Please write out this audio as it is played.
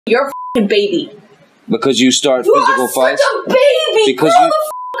You're a fucking baby. Because you start physical fights? You're such a baby!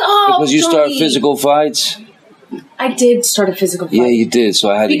 Because you start physical fights? I did start a physical fight. Yeah, you did, so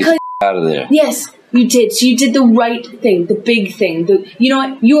I had to get out of there. Yes, you did. So you did the right thing, the big thing. You know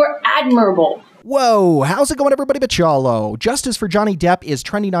what? You're admirable. Whoa, how's it going, everybody but y'all? Justice for Johnny Depp is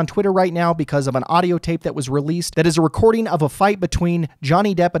trending on Twitter right now because of an audio tape that was released that is a recording of a fight between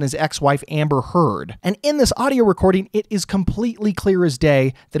Johnny Depp and his ex-wife Amber Heard. And in this audio recording, it is completely clear as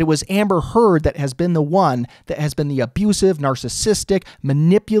day that it was Amber Heard that has been the one that has been the abusive, narcissistic,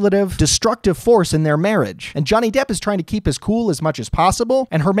 manipulative, destructive force in their marriage. And Johnny Depp is trying to keep his cool as much as possible,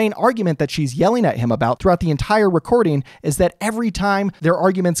 and her main argument that she's yelling at him about throughout the entire recording is that every time their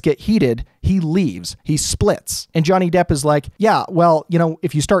arguments get heated, he leaves. He splits. And Johnny Depp is like, yeah, well, you know,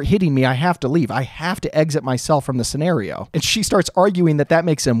 if you start hitting me, I have to leave. I have to exit myself from the scenario. And she starts arguing that that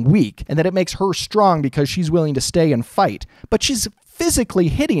makes him weak and that it makes her strong because she's willing to stay and fight. But she's physically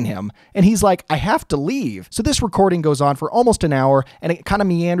hitting him, and he's like, I have to leave. So this recording goes on for almost an hour, and it kind of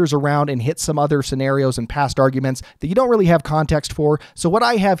meanders around and hits some other scenarios and past arguments that you don't really have context for. So what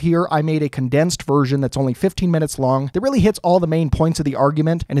I have here, I made a condensed version that's only 15 minutes long that really hits all the main points of the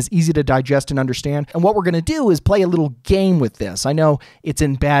argument and is easy to digest and understand. And what we're going to do is play a little game with this. I know it's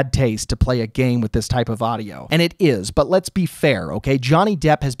in bad taste to play a game with this type of audio, and it is, but let's be fair, okay? Johnny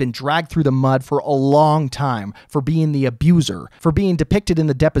Depp has been dragged through the mud for a long time for being the abuser, for being depicted in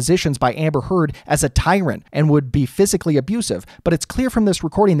the depositions by Amber Heard as a tyrant and would be physically abusive. But it's clear from this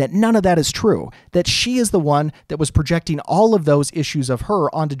recording that none of that is true, that she is the one that was projecting all of those issues of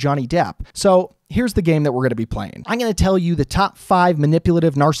her onto Johnny Depp. So here's the game that we're going to be playing. I'm going to tell you the top 5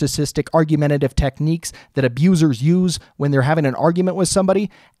 manipulative, narcissistic, argumentative techniques that abusers use when they're having an argument with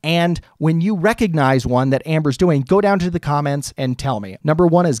somebody. And when you recognize one that Amber's doing, go down to the comments and tell me. Number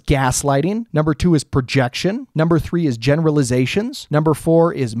 1 is gaslighting. Number 2 is projection. Number 3 is generalizations. Number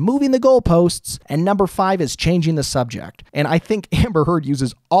 4 is moving the goalposts. And number 5 is changing the subject. And I think Amber Heard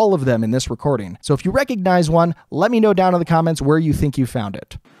uses all of them in this recording. So if you recognize one, let me know down in the comments where you think you found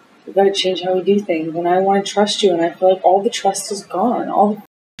it. We gotta change how we do things. And I want to trust you, and I feel like all the trust is gone. All the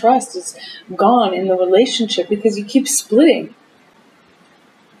trust is gone in the relationship because you keep splitting.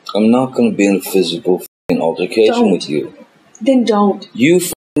 I'm not going to be in a physical altercation with you. Then don't. You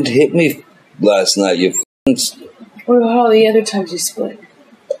hit me last night. What about all the other times you split?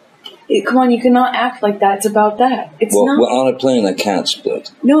 Come on, you cannot act like that. It's about that. It's not. Well, on a plane, I can't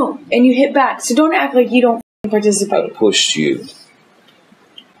split. No, and you hit back. So don't act like you don't participate. I pushed you.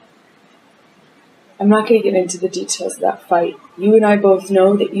 I'm not going to get into the details of that fight. You and I both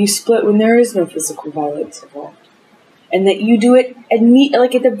know that you split when there is no physical violence involved. And that you do it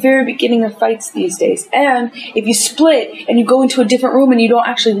like at the very beginning of fights these days. And if you split and you go into a different room and you don't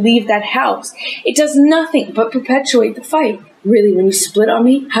actually leave that house, it does nothing but perpetuate the fight. Really, when you split on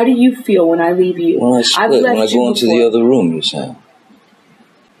me, how do you feel when I leave you? When I split, when I go into the other room, you're saying.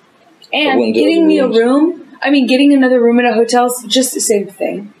 And getting me a room, getting another room at a hotel is just the same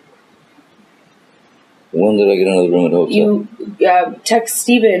thing. When did I get another room at a hotel? You text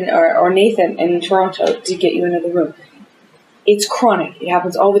Steven or Nathan in Toronto to get you another room. It's chronic. It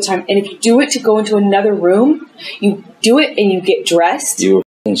happens all the time. And if you do it to go into another room, you do it and you get dressed. You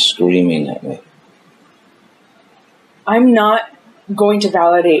were screaming at me. I'm not going to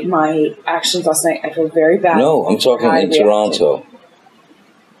validate my actions last night. I feel very bad. No, I'm talking in Toronto.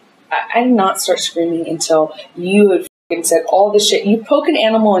 I did not start screaming until you had and said all the shit. You poke an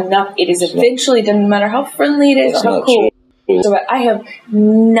animal enough, it is eventually done, no matter how friendly it is or how cool. So I have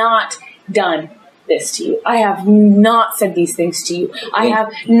not done this to you. I have not said these things to you. I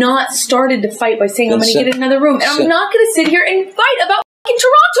have not started the fight by saying I'm going to get another room. And I'm not going to sit here and fight about fucking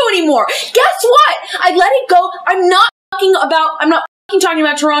Toronto anymore. Guess what? I let it go. I'm not fucking talking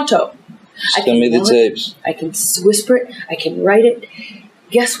about Toronto. Send me the tapes. I can whisper it. I can write it.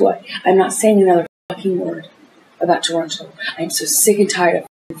 Guess what? I'm not saying another fucking word about Toronto. I'm so sick and tired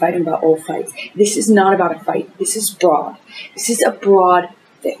of fighting about old fights. This is not about a fight. This is broad. This is a broad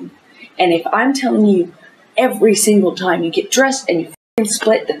thing. And if I'm telling you every single time you get dressed and you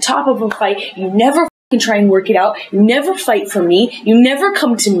split the top of a fight, you never try and work it out, you never fight for me, you never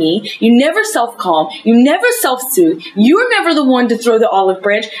come to me, you never self-calm, you never self-soothe, you're never the one to throw the olive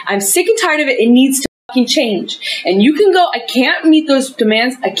branch. I'm sick and tired of it. It needs to fucking change. And you can go, I can't meet those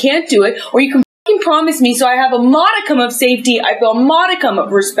demands, I can't do it, or you can promise me so I have a modicum of safety, I feel a modicum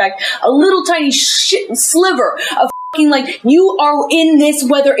of respect, a little tiny sliver of like you are in this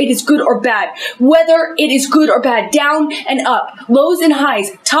whether it is good or bad, whether it is good or bad, down and up, lows and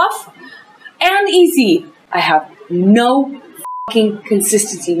highs, tough and easy. I have no fucking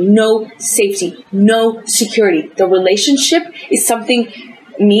consistency, no safety, no security. The relationship is something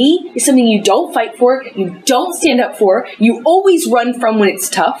me is something you don't fight for, you don't stand up for, you always run from when it's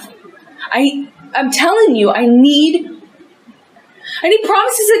tough. I'm telling you, I need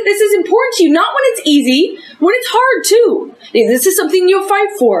promises that this is important to you, not when it's easy, when it's hard too. This is something you'll fight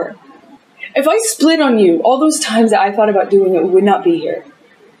for. If I split on you all those times that I thought about doing it, we would not be here.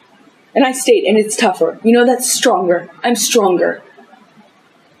 And I stayed, and it's tougher. You know, that's stronger. I'm stronger.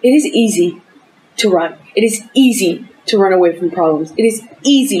 It is easy to run. It is easy to run away from problems. It is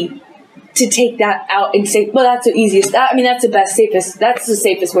easy to take that out and say, well, that's the easiest. That's the best, safest. That's the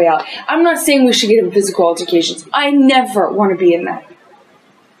safest way out. I'm not saying we should get in physical altercations. I never want to be in that.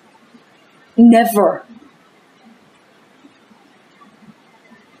 Never.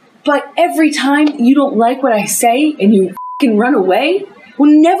 But every time you don't like what I say and you fucking run away,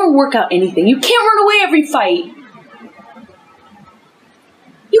 will never work out anything. You can't run away every fight.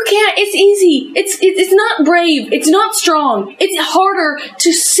 You can't. It's easy. It's not brave. It's not strong. It's harder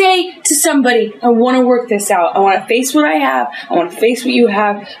to say to somebody, I want to work this out. I want to face what I have. I want to face what you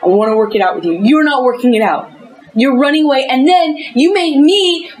have. I want to work it out with you. You're not working it out. You're running away, and then you make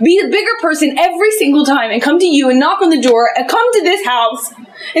me be the bigger person every single time and come to you and knock on the door and come to this house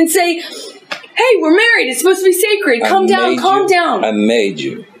and say, hey, we're married. It's supposed to be sacred. Calm down. I made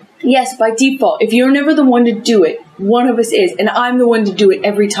you. Yes, by default. If you're never the one to do it, one of us is, and I'm the one to do it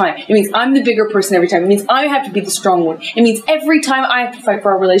every time. It means I'm the bigger person every time. It means I have to be the strong one. It means every time I have to fight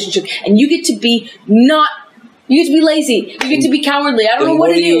for our relationship, and you get to be you get to be lazy. You get to be cowardly. I don't know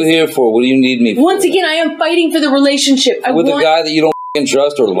what it is. What are you here for? What do you need me for? Once again, I am fighting for the relationship. With a guy that you don't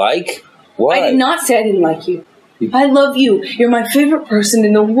trust or like? Why? I did not say I didn't like you. I love you. You're my favorite person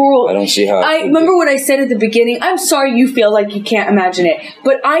in the world. I don't see how. I remember what I said at the beginning. I'm sorry you feel like you can't imagine it.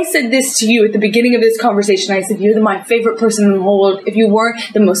 But I said this to you at the beginning of this conversation. I said, you're my favorite person in the whole world. If you weren't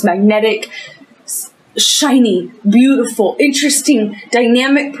the most magnetic, shiny, beautiful, interesting,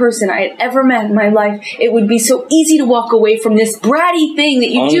 dynamic person I had ever met in my life, it would be so easy to walk away from this bratty thing that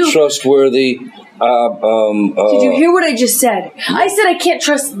you do. Untrustworthy. Did you hear what I just said? I said I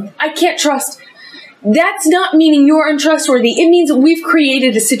can't trust. That's not meaning you're untrustworthy. It means that we've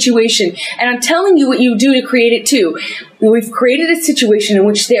created a situation. And I'm telling you what you do to create it too. We've created a situation in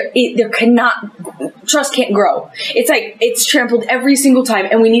which trust can't grow. It's like it's trampled every single time.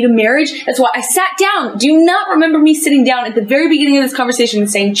 And we need a marriage. That's why I sat down. Do you not remember me sitting down at the very beginning of this conversation and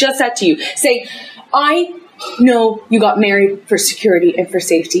saying just that to you? Saying, I know you got married for security and for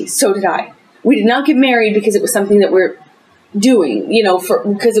safety. So did I. We did not get married because it was something that we're doing,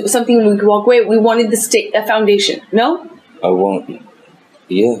 because it was something we could walk away. We wanted a foundation. No?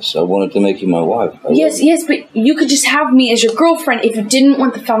 Yes, I wanted to make you my wife. Yes, but you could just have me as your girlfriend if you didn't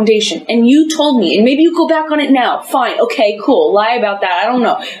want the foundation. And you told me, and maybe you go back on it now. Fine, okay, cool. Lie about that. I don't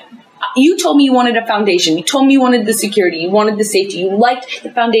know. You told me you wanted a foundation. You told me you wanted the security. You wanted the safety. You liked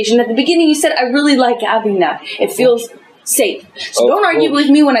the foundation. At the beginning, you said, I really like having that. It feels safe. So don't argue with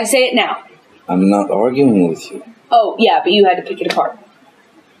me when I say it now. I'm not arguing with you. Oh, yeah, but you had to pick it apart.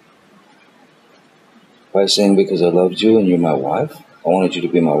 By saying because I loved you and you're my wife? I wanted you to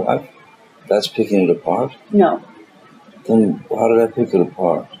be my wife? That's picking it apart? No. Then how did I pick it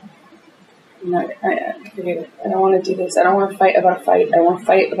apart? I don't want to do this. I don't want to fight about a fight. I want to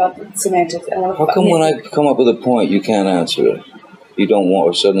fight about the semantics. How come when I come up with a point, you can't answer it?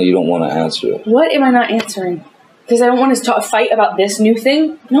 Or suddenly you don't want to answer it? What am I not answering? Because I don't want to fight about this new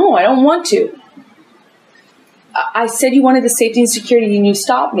thing? No, I don't want to. I said you wanted the safety and security, and you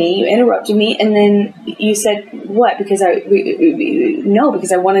stopped me, you interrupted me, and then you said, what? Because I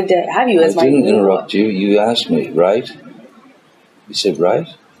wanted to have you as my... I didn't interrupt you. You asked me, right? You said, right?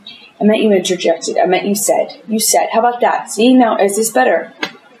 I meant you interjected. I meant you said. You said. How about that? See, now, is this better?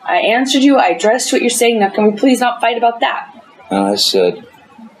 I answered you. I addressed what you're saying. Now, can we please not fight about that? And I said,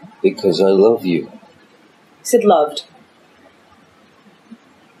 because I love you. You said loved.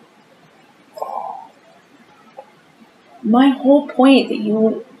 My whole point that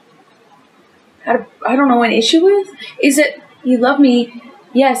you had, an issue with is that you love me.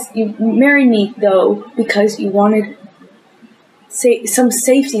 Yes, you married me, though, because you wanted some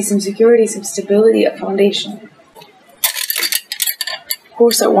safety, some security, some stability, a foundation. Of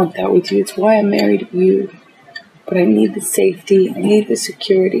course I want that with you. It's why I'm married to you. But I need the safety, I need the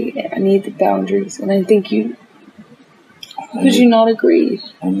security, I need the boundaries, and I think you... Could you not agree?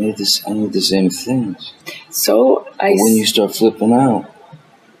 I need the same things. So but when you start flipping out,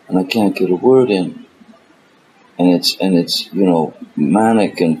 and I can't get a word in, and it's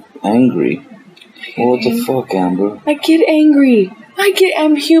manic and angry. Well, what the fuck, Amber? I get angry.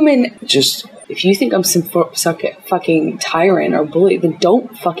 I'm human. Just If you think I'm some fucking tyrant or bully, then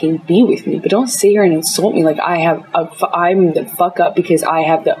don't fucking be with me. But don't sit here and insult me like I'm the fuck up because I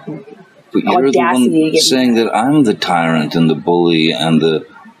have the but you're audacity the one to get saying that I'm the tyrant and the bully and at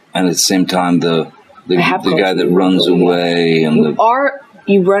the same time the guy that runs away and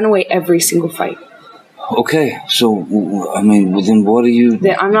you run away every single fight. Okay, so I mean, then what are you?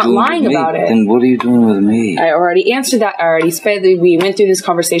 Then I'm not lying about it. Then what are you doing with me? I already answered that. We went through this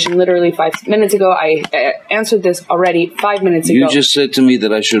conversation literally 5 minutes ago. I answered this already 5 minutes ago. You just said to me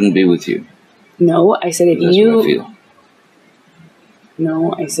that I shouldn't be with you. No, I said if That's you. what I feel.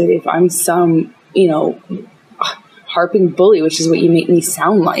 No, I said if I'm some, harping bully, which is what you make me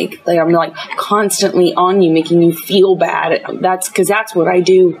sound like. Like I'm like constantly on you, making you feel bad. That's what I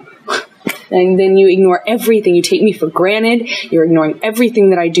do. And then you ignore everything. You take me for granted. You're ignoring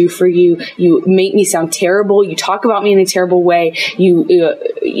everything that I do for you. You make me sound terrible. You talk about me in a terrible way. You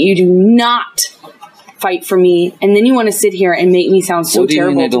do not fight for me. And then you want to sit here and make me sound so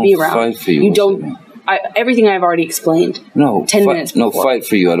terrible to be around. Fight for you? You don't. Everything I've already explained. No. 10 minutes before. No, fight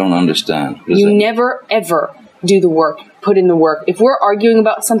for you. I don't understand. You never, ever do the work. Put in the work. If we're arguing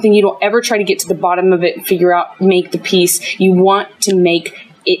about something, you don't ever try to get to the bottom of it, figure out, make the peace. You want to make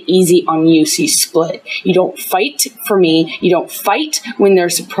it easy on you, so you split. You don't fight for me. You don't fight when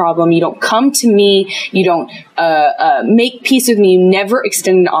there's a problem. You don't come to me. You don't make peace with me. You never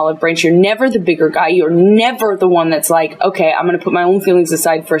extend an olive branch. You're never the bigger guy. You're never the one that's like, okay, I'm going to put my own feelings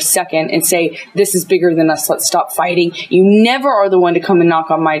aside for a second and say, this is bigger than us. Let's stop fighting. You never are the one to come and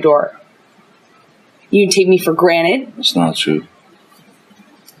knock on my door. You take me for granted. It's not true.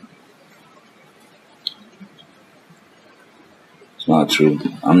 It's not true.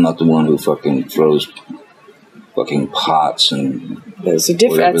 I'm not the one who fucking throws fucking pots and those are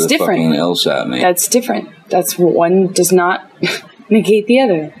different. That's different. Fucking else at me. That's different. That's one does not negate the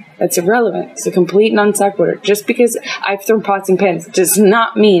other. That's irrelevant. It's a complete non sequitur. Just because I've thrown pots and pans does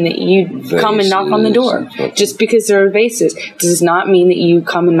not mean that you come and knock on the door. Just because there are vases does not mean that you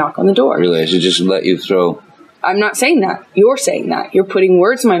come and knock on the door. Really, I should just let you throw. I'm not saying that. You're saying that. You're putting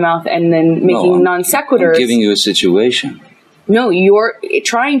words in my mouth and then making non sequiturs. I'm giving you a situation. No, you're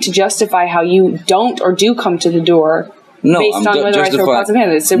trying to justify how you don't or do come to the door based on whether I throw pots and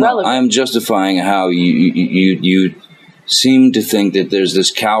pans. It's irrelevant. No, I'm justifying how you seem to think that there's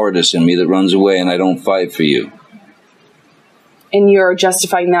this cowardice in me that runs away and I don't fight for you. And you're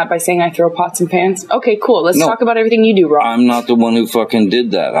justifying that by saying I throw pots and pans? Okay, cool. Let's talk about everything you do wrong. I'm not the one who fucking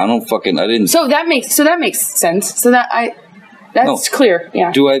did that. I didn't. So that makes sense. That's clear.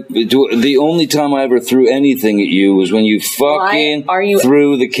 Yeah. The only time I ever threw anything at you was when you fucking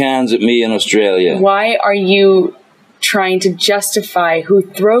threw the cans at me in Australia. Why are you trying to justify who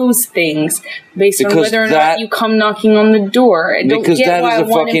throws things based on whether or not you come knocking on the door? Because that is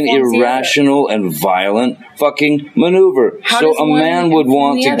a fucking irrational and violent fucking maneuver. So a man would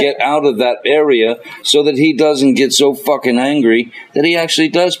want to get out of that area so that he doesn't get so fucking angry that he actually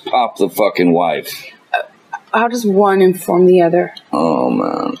does pop the fucking wife. How does one inform the other? Oh,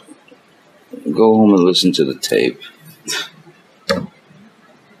 man. Go home and listen to the tape.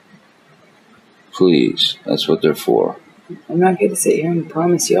 Please. That's what they're for. I'm not going to sit here and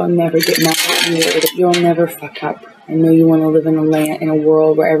promise you I'll never get mad at you or that you'll never fuck up. I know you want to live in a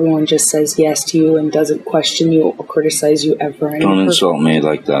world where everyone just says yes to you and doesn't question you or criticize you ever. Don't insult me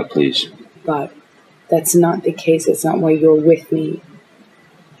like that, please. But that's not the case. That's not why you're with me.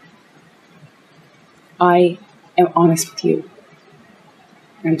 I am honest with you.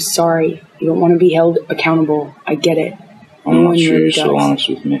 I'm sorry. You don't want to be held accountable. I get it. I'm not sure you're so honest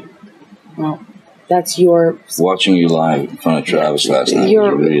with me. Well, that's your... Watching you live in front of Travis last night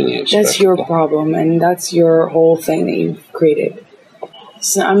was really expectable. That's your problem, and that's your whole thing that you've created.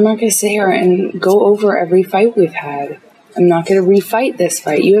 So I'm not going to sit here and go over every fight we've had. I'm not going to refight this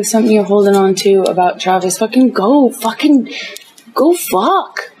fight. You have something you're holding on to about Travis. Go fuck.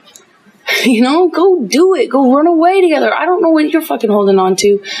 Go do it. Go run away together. I don't know what you're fucking holding on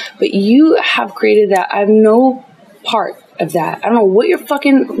to, but you have created that. I have no part of that. I don't know what you're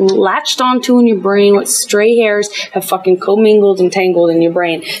fucking latched onto in your brain, what stray hairs have fucking commingled and tangled in your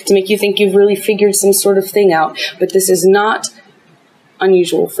brain to make you think you've really figured some sort of thing out. But this is not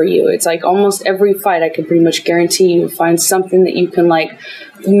unusual for you. It's like almost every fight I can pretty much guarantee you find something that you can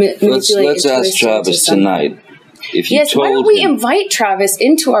manipulate. Let's ask Travis tonight. Yes, why don't we invite Travis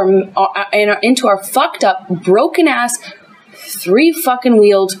into our fucked up, broken ass, 3 fucking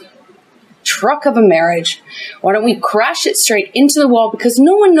wheeled truck of a marriage? Why don't we crash it straight into the wall? Because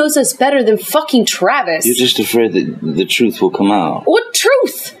no one knows us better than fucking Travis. You're just afraid that the truth will come out. What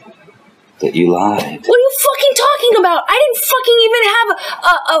truth? That you lied. What are you fucking talking about? I didn't fucking even have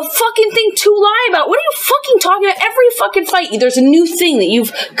a fucking thing to lie about. What are you fucking talking about? Every fucking fight, there's a new thing that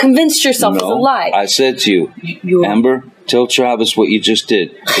you've convinced yourself is a lie. I said to you, Amber, tell Travis what you just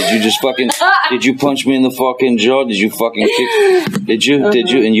did. Did you just fucking, did you punch me in the fucking jaw? Did you fucking kick? Did you? Did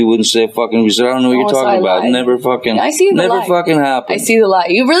you? And you wouldn't say fucking, you said, I don't know what you're talking about. Never fucking, I see the never lie. fucking happened. I see the lie.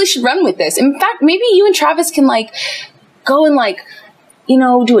 You really should run with this. In fact, maybe you and Travis can like, go and like, you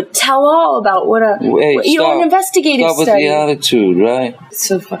know, do a tell-all about what an investigative study. Stop with the attitude, right? It's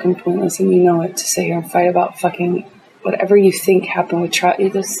so fucking pointless, and you know it, to sit here and fight about fucking whatever you think happened with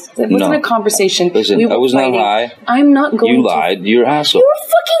Travis. That wasn't a conversation. Listen, I was not high. I'm not going to. You lied. You're an asshole. You were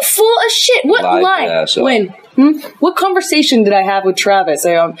fucking full of shit. What lie? When? What conversation did I have with Travis?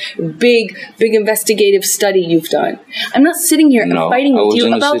 Big investigative study you've done. I'm not sitting here and fighting with you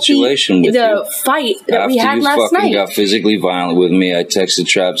about the fight that we had last night. After you fucking got physically violent with me, I texted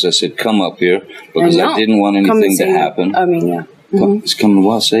Travis. I said, come up here, because I didn't want anything to happen. I mean, yeah. It's coming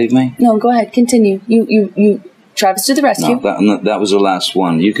what? Save me? No, go ahead. Continue. You Travis to the rescue. No, that was the last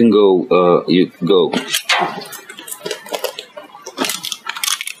one. You can go. You go.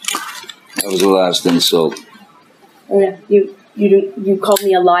 That was the last insult. Oh yeah, you called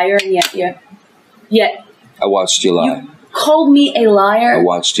me a liar, and yet I watched you lie. You called me a liar. I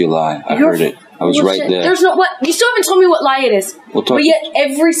watched you lie. I heard it. I was right there. There's no what. You still haven't told me what lie it is. But yet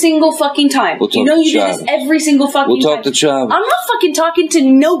every single fucking time, you know you do this every single fucking time. We'll talk to Travis. I'm not fucking talking to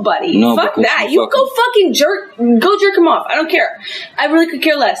nobody. No, fuck that. You go fucking jerk him off. I don't care. I really could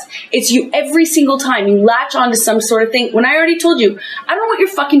care less. It's you every single time. You latch onto some sort of thing. When I already told you, I don't know what you're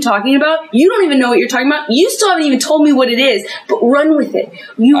fucking talking about. You don't even know what you're talking about. You still haven't even told me what it is. But run with it.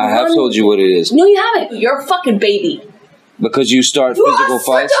 I have told you what it is. No, you haven't. You're a fucking baby. Because you start physical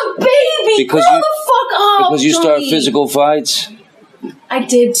fights? You are such a baby! Grow the fuck up, because you start physical fights? I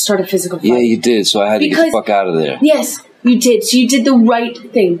did start a physical fight. Yeah, you did, so I had to get the fuck out of there. Yes, you did. So you did the right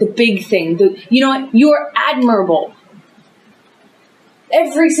thing, the big thing. You know what? You're admirable.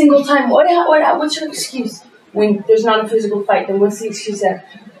 Every single time. What's your excuse? When there's not a physical fight, then what's the excuse there?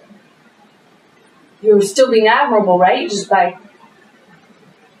 You're still being admirable, right? Just by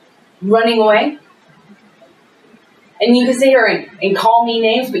running away? And you can sit here and call me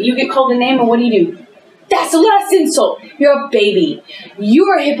names, but you get called a name, and what do? That's the last insult. You're a baby.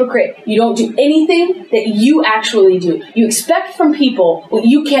 You're a hypocrite. You don't do anything that you actually do. You expect from people what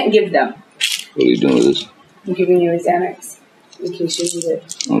you can't give them. What are you doing with this? I'm giving you a Xanax, in case you need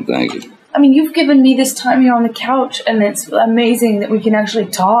it. Oh, thank you. I mean, you've given me this time here on the couch, and it's amazing that we can actually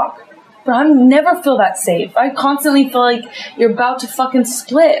talk. But I never feel that safe. I constantly feel like you're about to fucking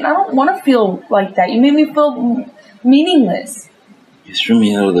split, and I don't want to feel like that. You made me feel meaningless. You threw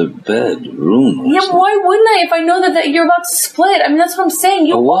me out of the bedroom. Yeah, why wouldn't I if I know that you're about to split? I mean, that's what I'm saying.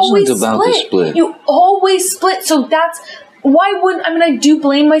 You always split. You always split. So that's why wouldn't I mean? I do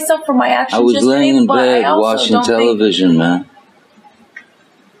blame myself for my actions. I was laying in bed watching television, man.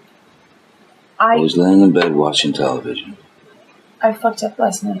 I was laying in bed watching television. I fucked up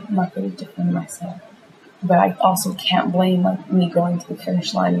last night. I'm not going to defend myself, but I also can't blame me going to the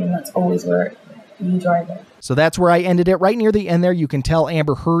finish line, and that's always where you drive it. So that's where I ended it. Right near the end there, you can tell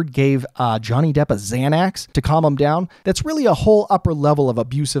Amber Heard gave Johnny Depp a Xanax to calm him down. That's really a whole upper level of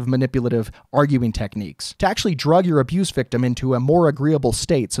abusive, manipulative arguing techniques. To actually drug your abuse victim into a more agreeable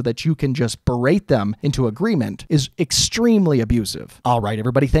state so that you can just berate them into agreement is extremely abusive. All right,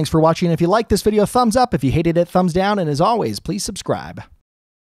 everybody, thanks for watching. If you liked this video, thumbs up. If you hated it, thumbs down. And as always, please subscribe.